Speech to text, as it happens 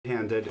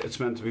intended, it's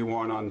meant to be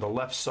worn on the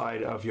left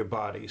side of your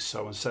body.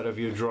 So instead of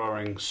you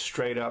drawing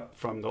straight up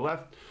from the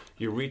left,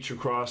 you reach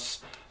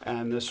across,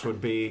 and this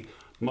would be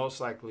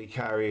most likely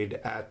carried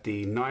at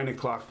the 9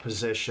 o'clock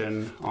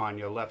position on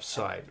your left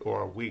side,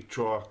 or weak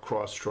draw,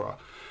 cross draw.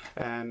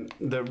 And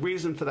the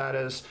reason for that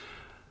is,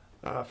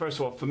 first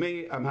of all, for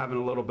me, I'm having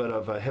a little bit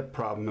of a hip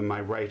problem in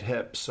my right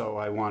hip, so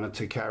I wanted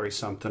to carry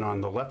something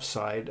on the left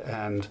side,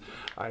 and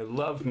I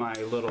love my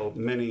little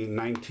mini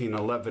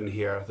 1911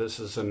 here. This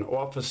is an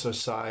officer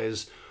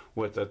size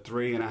with a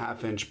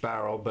 3.5-inch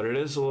barrel, but it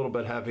is a little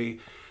bit heavy,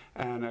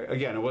 and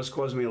again, it was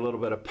causing me a little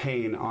bit of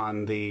pain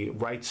on the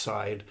right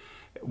side,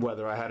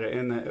 whether I had it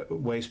in the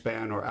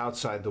waistband or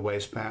outside the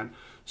waistband.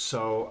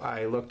 So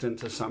I looked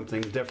into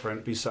something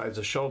different besides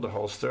a shoulder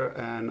holster,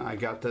 and I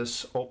got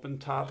this open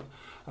top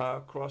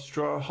cross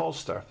draw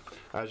holster.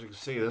 As you can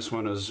see, this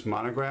one is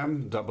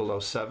monogram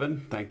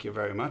 007. Thank you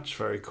very much,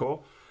 very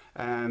cool.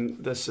 And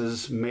this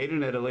is made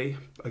in Italy,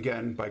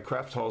 again by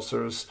Craft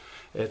Holsters.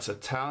 It's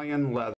Italian leather.